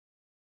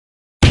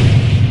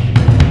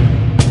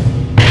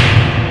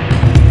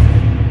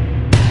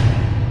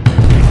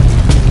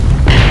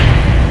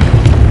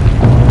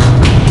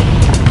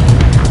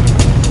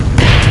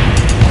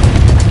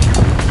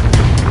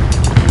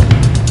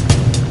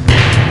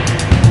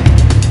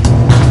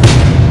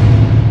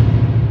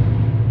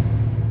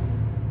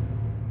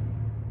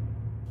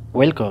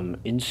Welcome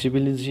in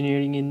civil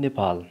engineering in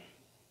Nepal.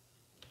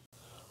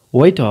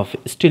 Weight of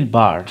steel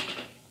bar.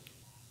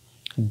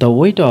 The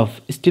weight of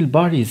steel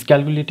bar is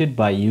calculated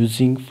by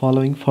using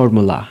following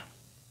formula.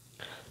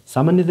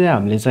 सामान्यतया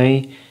हामीले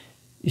चाहिँ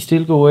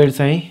स्टिलको weight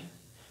चाहिँ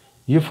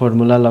यो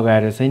formula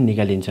लगाएर चाहिँ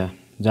निकालिन्छ,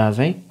 जहाँ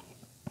चाहिँ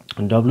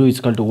W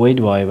इक्वल टु वेट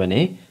भयो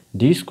भने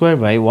d square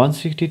by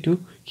 162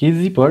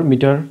 kg per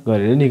metre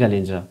गरेर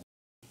निकालिन्छ,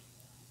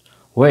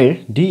 where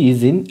d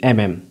is in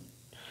mm.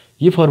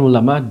 यो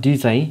फर्मुलामा d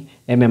चाहिँ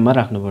mm मा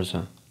राख्नुपर्छ,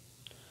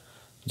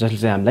 जसले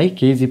चाहिँ हामीलाई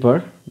kg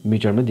पर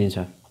मिटरमा दिन्छ.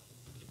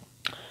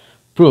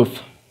 Proof.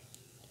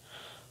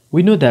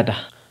 We know that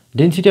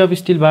density of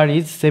steel bar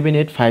is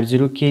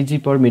 7850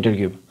 kg per meter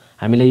cube.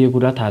 हामीलाई यो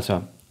कुरा थाहा छ.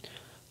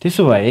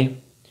 त्यसो भए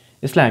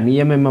यसलाई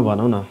हामी mm मा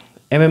भनौं न.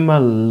 mm मा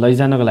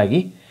लैजानको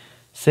लागि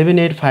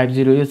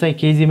 7850 यो चाहिँ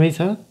kg मै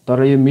छ,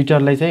 तर यो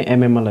मिटरलाई चाहिँ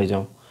mm मा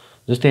लैजाउँ.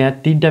 जस्तै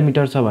यहाँ 3टा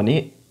मिटर छ भने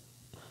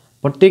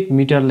प्रत्येक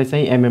मिटरलाई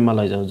चाहिँ mm मा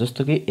लैजाउँ.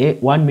 जस्तो कि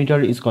 1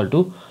 metre is equal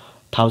to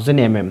 1000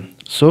 mm.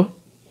 So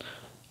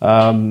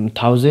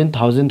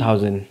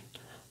 1000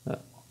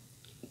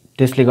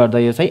 त्यसले गर्दा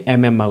यो चाहिँ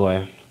mm मा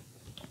गयो.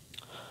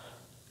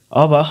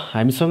 अब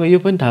हामीसँग यो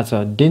पनि थाहा छ,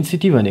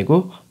 डेन्सिटी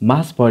भनेको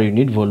मास पर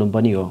युनिट भोल्युम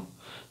पनि हो.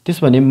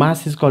 त्यस भने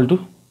मास इक्वल टु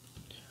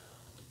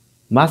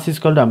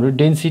हाम्रो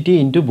डेन्सिटी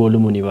इन्टु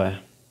भोल्युम हुने भयो.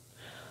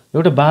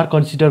 एउटा बार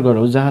कन्सिडर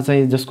गरौँ जहाँ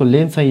चाहिँ जसको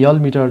लेन्थ चाहिँ l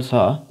मिटर छ,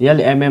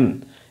 l mm,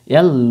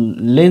 l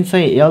लेन्थ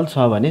चाहिँ l छ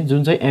भने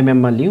जुन चाहिँ mm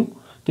मा लियौं.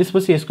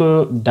 त्यसपछि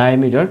यसको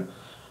डायमिटर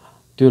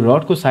त्यो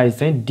रडको साइज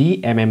चाहिँ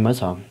d mm मा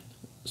छ.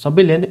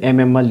 सबै लेन्थ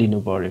mm मा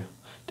लिनु पर्यो.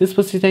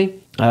 त्यसपछि चाहिँ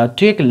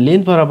ट्रेक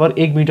लेन्थ बराबर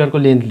 1 मिटरको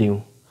लेन्थ लियौं.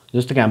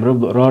 जस्तो कि हाम्रो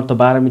रड त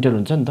 12 मिटर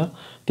हुन्छ नि त,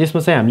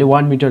 त्यसमा चाहिँ हामीले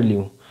 1 मिटर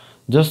लियौं.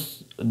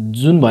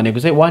 जुन भनेको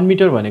चाहिँ 1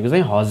 मिटर भनेको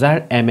चाहिँ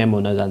 1000 mm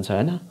हुन जान्छ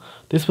हैन.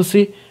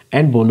 त्यसपछि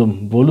एन्ड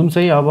भोल्युम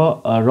चाहिँ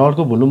अब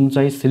रडको भोल्युम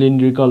चाहिँ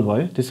सिलिन्ड्रिकल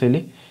भयो,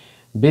 त्यसैले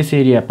base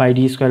area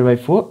πd square by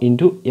 4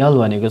 into l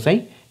भनेको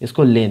चाहिँ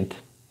यसको लेन्थ.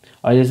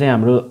 अहिले चाहिँ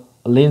हाम्रो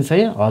लेन्थ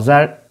चाहिँ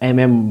 1000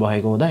 mm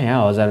भएको हुँदा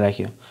यहाँ 1000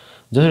 राख्यो,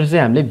 जसरी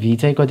चाहिँ हामीले v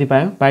चाहिँ कति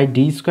पायौं,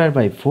 πd square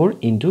by 4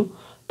 into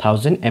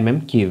 1000 mm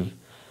cube.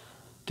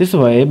 त्यसो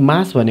भए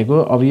मास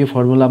भनेको अब यो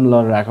फर्मुलामा ल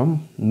राखौं,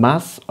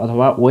 मास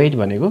अथवा वेट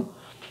भनेको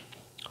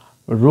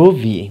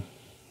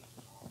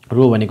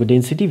रो भनेको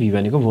डेन्सिटी, v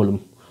भनेको भोल्युम.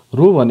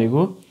 रो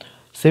भनेको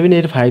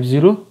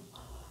 7850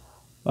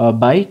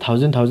 बाइ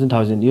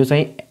 1000 यो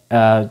चाहिँ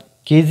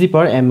kg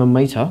पर mm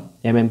मै छ,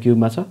 mm क्यूब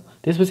मा छ.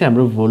 त्यसपछि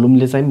हाम्रो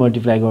भोल्युमले चाहिँ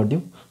मल्टिप्लाई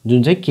गर्दियौ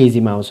जुन चाहिँ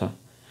kg मा आउँछ,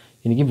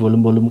 किनकि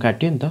भोल्युम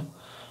काट्यो नि त.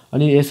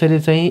 अनि यसरी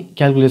चाहिँ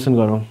क्याल्कुलेसन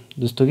गरौँ.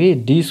 जस्तो कि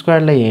d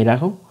स्क्वायर लाई यही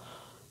राखौं,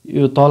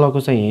 यो तलको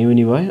चाहिँ यही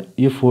हुने भयो,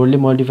 यो 4 ले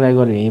मल्टिप्लाई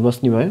गरेर यही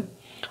बस्ने भयो.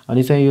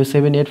 अनि चाहिँ यो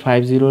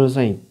 7850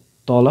 चाहिँ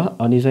तल,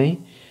 अनि चाहिँ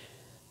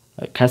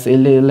खास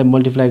यसले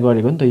मल्टिप्लाई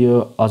गरेको नि त,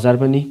 यो 1000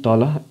 पनि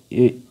तल,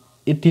 यो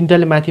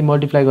तीनटाले माथि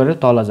मल्टिप्लाई गरेर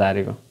तल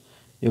झारेको,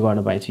 यो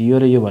गर्न पाइन्छ. यो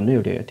र यो भन्नु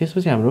एउटै हो.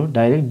 त्यसपछि हाम्रो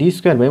डाइरेक्ट d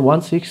स्क्वायर बाइ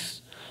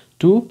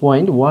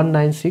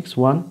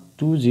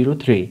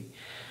 162.1961203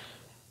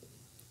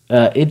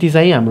 यति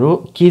चाहिँ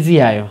हाम्रो kg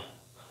आयो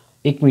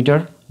 1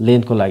 मिटर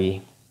लेन्थको लागि.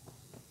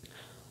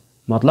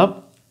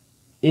 मतलब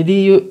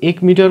यदि यो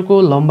 1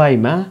 मिटरको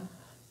लम्बाइमा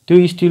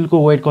त्यो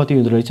स्टिलको वेट कति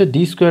हुँदो रहेछ,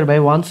 d स्क्वायर बाइ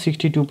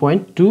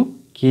 162.2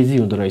 kg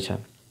हुँदो रहेछ.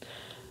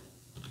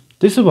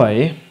 त्यसो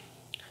भए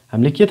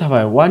हामीले के थाहा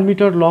पायो, 1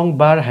 metre long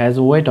bar has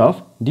weight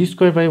of d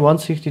square by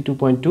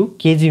 162.2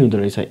 kg हुँदो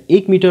रहेछ.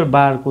 1 मिटर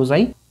बारको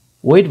चाहिँ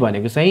वेट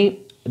भनेको चाहिँ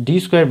d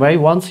स्क्वायर बाइ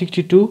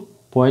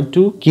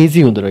 162.2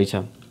 kg हुँदो रहेछ.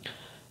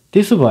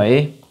 त्यसो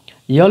भए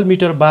l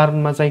मिटर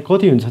बारमा चाहिँ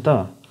कति हुन्छ त,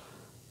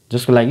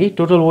 जसको लागि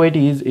total weight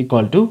is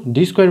equal to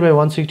d square by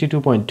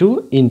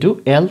 162.2 into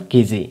l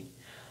kg.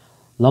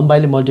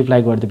 लम्बाइले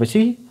multiply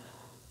गरिदिएपछि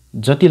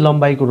जति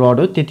लम्बाइको रड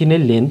हो त्यति नै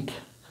लेन्थ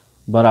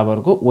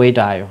बराबरको वेट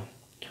आयो.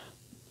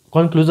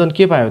 कन्क्लुजन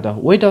के पायो त,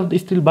 weight of the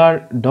still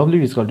bar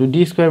w equal to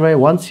d square by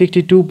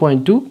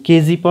 162.2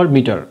 kg per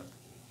metre,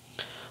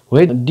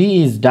 where d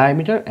is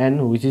diameter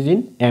and which is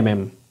in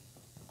mm.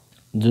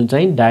 जुन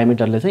चाहिँ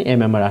डायमिटरले चाहिँ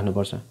mm मा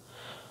राख्नुपर्छ.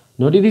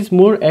 Note it is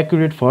more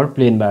accurate for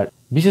plain बार.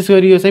 विशेष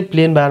गरी यो चाहिँ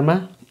plain बारमा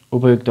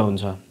उपयुक्त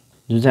हुन्छ,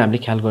 जुन चाहिँ हामीले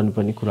ख्याल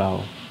गर्नुपर्ने कुरा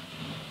हो.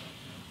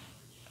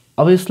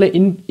 अब यसलाई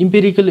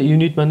इम्पेरिकल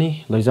युनिटमा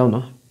नि लैजाउँ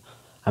न.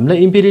 हामीलाई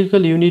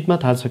इम्पेरिकल युनिटमा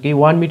थाहा छ कि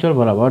 1 मिटर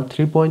बराबर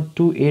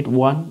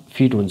 3.281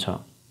 फिट हुन्छ.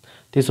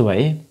 त्यसो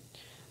भए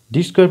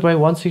d square by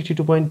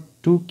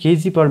 162.2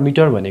 kg per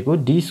metre भनेको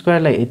d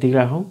स्क्वायरलाई यति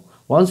राखौं,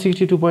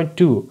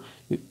 162.2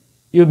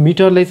 यो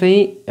मिटरलाई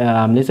चाहिँ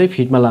हामीले चाहिँ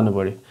फिटमा लानु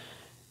पर्यो.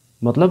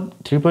 मतलब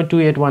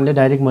 3.281 ले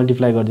डाइरेक्ट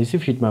मल्टिप्लाई गर्दिसि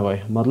फिटमा गयो.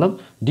 मतलब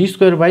d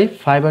square by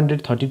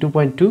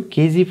 532.2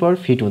 kg per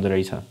fit हुँदो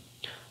रहेछ,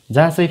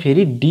 जहाँ चाहिँ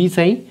फेरि d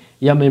चाहिँ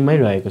mm मै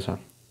रहेको छ.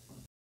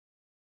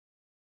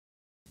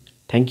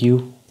 Thank you.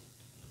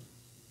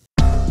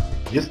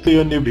 यस्तै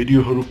अन्य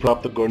भिडियोहरू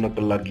प्राप्त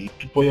गर्नका लागि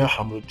कृपया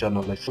हाम्रो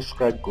च्यानललाई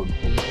सब्स्क्राइब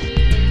गर्नुहोस्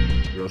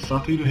र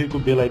साथै रहेको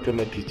बेल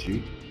आइकनलाई थिची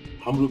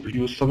हाम्रो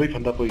भिडियो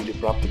सबैभन्दा पहिले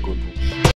प्राप्त गर्नुहोस्.